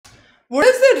What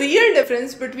is the real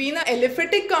difference between an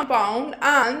aliphatic compound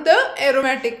and the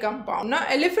aromatic compound? Now,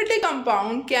 aliphatic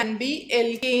compound can be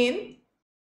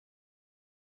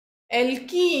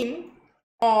alkene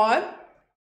or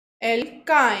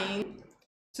alkyne.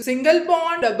 So, single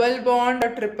bond, double bond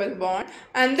or triple bond,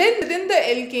 and then within the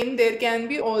alkane there can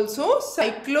be also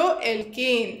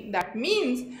cycloalkane. That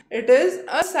means it is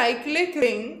a cyclic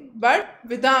ring but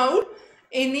without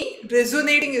any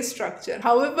resonating structure.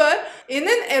 However, in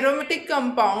an aromatic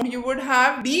compound you would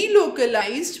have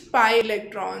delocalized pi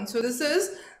electrons. So, this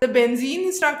is the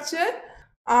benzene structure,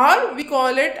 or we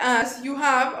call it as you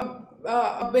have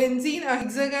a benzene, a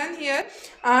hexagon here,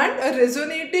 and a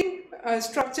resonating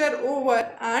structure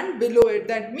over and below it.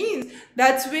 That means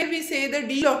that's where we say the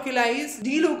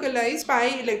delocalized pi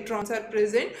electrons are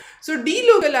present. So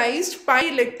delocalized pi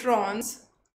electrons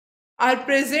are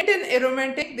present in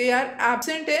aromatic, they are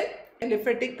absent in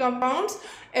aliphatic compounds.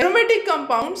 Aromatic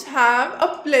compounds have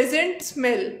a pleasant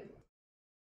smell.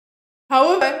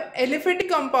 However, aliphatic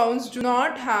compounds do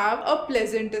not have a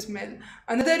pleasant smell.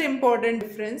 Another important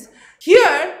difference,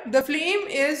 here the flame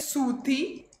is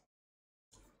sooty.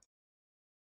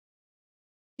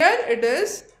 Here it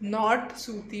is not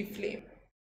sooty flame.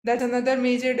 That's another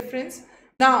major difference.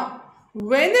 Now,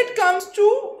 when it comes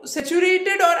to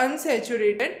saturated or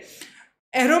unsaturated,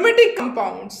 aromatic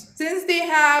compounds, since they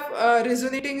have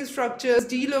resonating structures,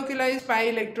 delocalized pi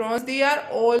electrons, they are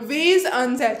always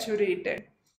unsaturated.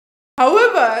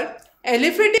 However,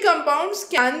 aliphatic compounds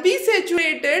can be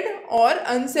saturated or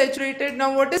unsaturated.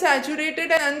 Now, what is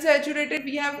saturated and unsaturated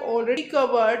we have already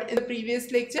covered in the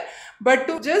previous lecture. But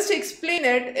to just explain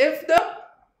it, if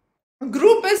the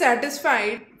group is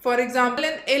satisfied, for example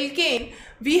in alkane,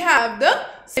 we have the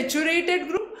saturated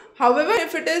group. However,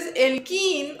 if it is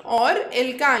alkene or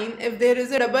alkyne, if there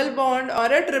is a double bond or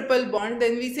a triple bond,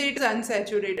 then we say it is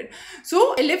unsaturated.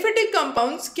 So, aliphatic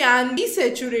compounds can be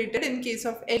saturated in case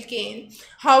of alkane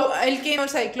or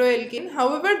cycloalkane.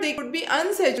 However, they could be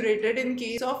unsaturated in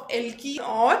case of alkene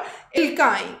or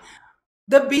alkyne.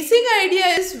 The basic idea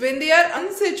is when they are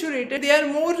unsaturated, they are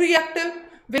more reactive.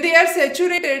 When they are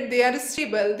saturated, they are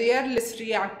stable, they are less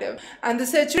reactive. And the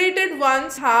saturated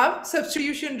ones have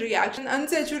substitution reaction.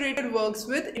 Unsaturated works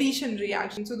with addition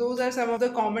reaction. So those are some of the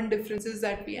common differences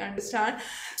that we understand.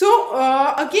 So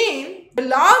again, the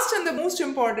last and the most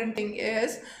important thing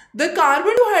is the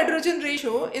carbon to hydrogen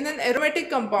ratio in an aromatic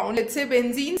compound. Let's say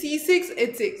benzene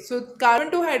C6H6. So carbon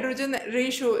to hydrogen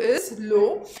ratio is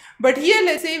low. But here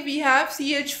let's say we have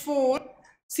CH4,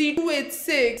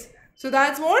 C2H6. So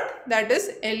that's what? That is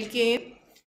alkane.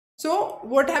 So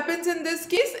what happens in this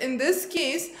case? In this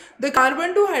case, the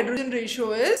carbon to hydrogen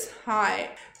ratio is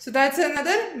high. So that's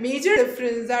another major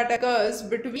difference that occurs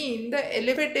between the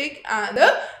aliphatic and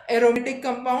the aromatic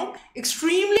compound.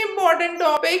 Extremely important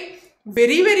topic,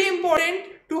 very, very important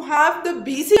to have the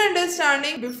basic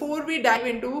understanding before we dive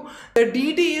into the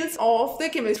details of the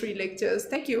chemistry lectures.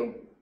 Thank you.